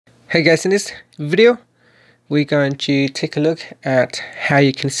Hey guys, in this video we're going to take a look at how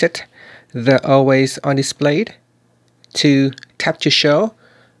you can set the always on display to tap to show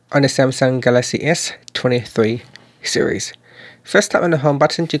on the Samsung Galaxy S23 series. First, tap on the home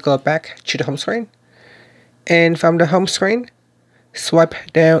button to go back to the home screen, and from the home screen swipe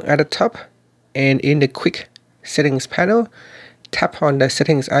down at the top, and in the quick settings panel tap on the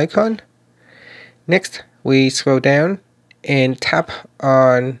settings icon. Next we scroll down and tap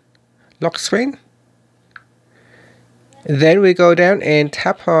on lock screen. Then we go down and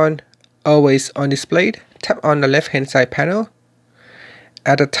tap on always on display. Tap on the left hand side panel.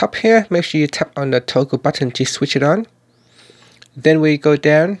 At the top here, make sure you tap on the toggle button to switch it on. Then we go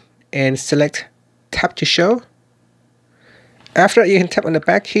down and select tap to show. After that, you can tap on the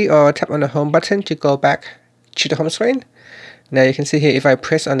back key or tap on the home button to go back to the home screen. Now you can see here, if I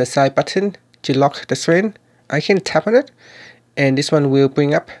press on the side button to lock the screen, I can tap on it and this one will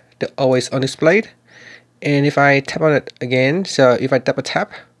bring up the always on display. And if I tap on it again, so if I double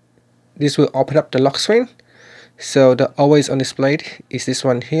tap, this will open up the lock screen. So the always on display is this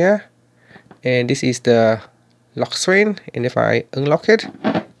one here, and this is the lock screen. And if I unlock it,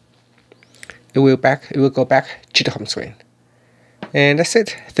 it will go back to the home screen. And that's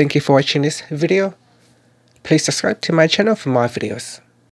it. Thank you for watching this video. Please subscribe to my channel for more videos.